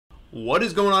What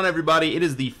is going on, everybody? It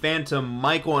is the Phantom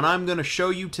Michael, and I'm going to show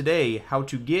you today how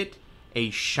to get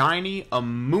a shiny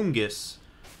Amoongus.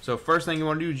 So first thing you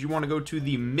want to do is you want to go to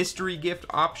the mystery gift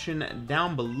option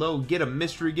down below. Get a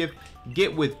mystery gift.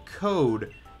 Get with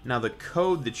code. Now the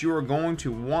code that you are going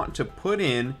to want to put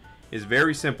in is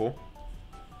very simple,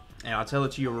 and I'll tell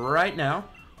it to you right now.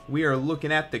 We are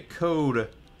looking at the code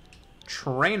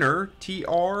TRAINER,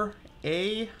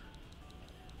 T-R-A.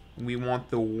 We want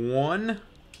the 1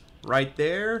 right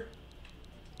there.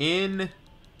 N-E-R-S-C-U-P,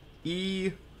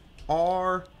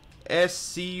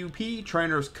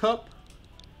 Trainer's Cup.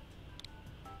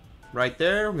 Right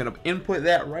there. I'm going to input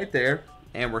that right there.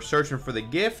 And we're searching for the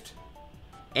gift.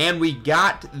 And we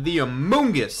got the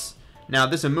Amoongus. Now,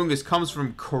 this Amoongus comes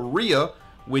from Korea,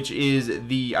 which is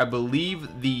I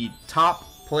believe, the top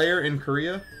player in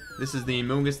Korea. This is the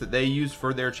Amoongus that they use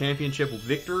for their championship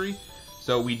victory.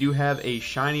 So we do have a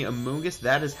shiny Amoongus.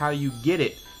 That is how you get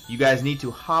it. You guys need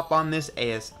to hop on this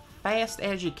as fast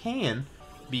as you can,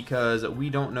 because we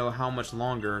don't know how much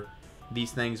longer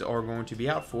these things are going to be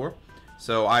out for.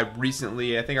 So I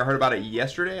think I heard about it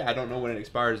yesterday. I don't know when it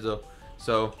expires though.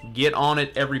 So get on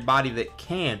it, everybody that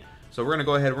can. So we're gonna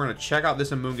go ahead. We're gonna check out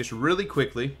this Amoongus really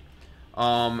quickly.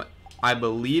 I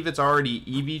believe it's already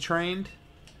EV trained.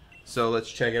 So let's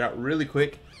check it out really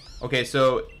quick. Okay,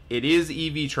 so it is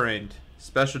EV trained.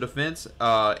 Special defense,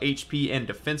 HP, and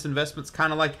defense investments,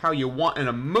 kind of like how you want an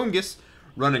Amoongus.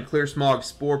 Running Clear Smog,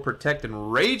 Spore, Protect,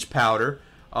 and Rage Powder.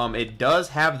 It does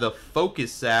have the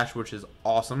Focus Sash, which is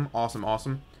awesome, awesome,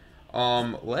 awesome.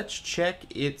 Let's check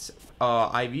its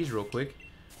IVs real quick.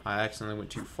 I accidentally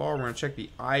went too far. We're going to check the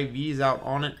IVs out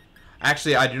on it.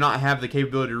 Actually, I do not have the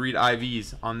capability to read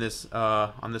IVs on this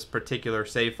particular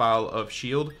save file of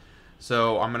Shield.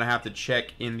 So I'm going to have to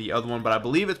check in the other one. But I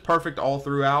believe it's perfect all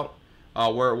throughout.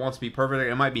 Where it wants to be perfect,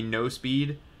 it might be no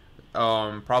speed,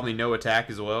 probably no attack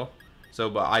as well. So,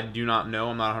 but I do not know.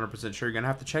 I'm not 100% sure. You're gonna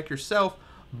have to check yourself.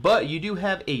 But you do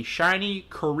have a shiny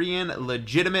Korean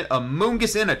legitimate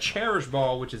Amoongus in a Cherish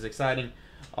Ball, which is exciting.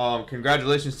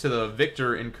 Congratulations to the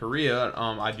victor in Korea.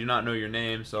 I do not know your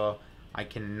name, so I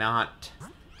cannot,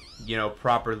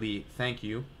 properly thank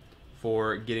you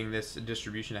for getting this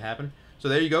distribution to happen. So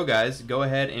there you go, guys. Go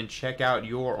ahead and check out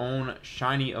your own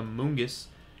shiny Amoongus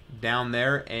down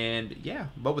there. And yeah,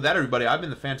 but with that, everybody, I've been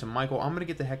the Phantom Michael. I'm gonna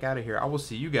get the heck out of here. I will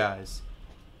see you guys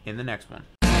in the next one.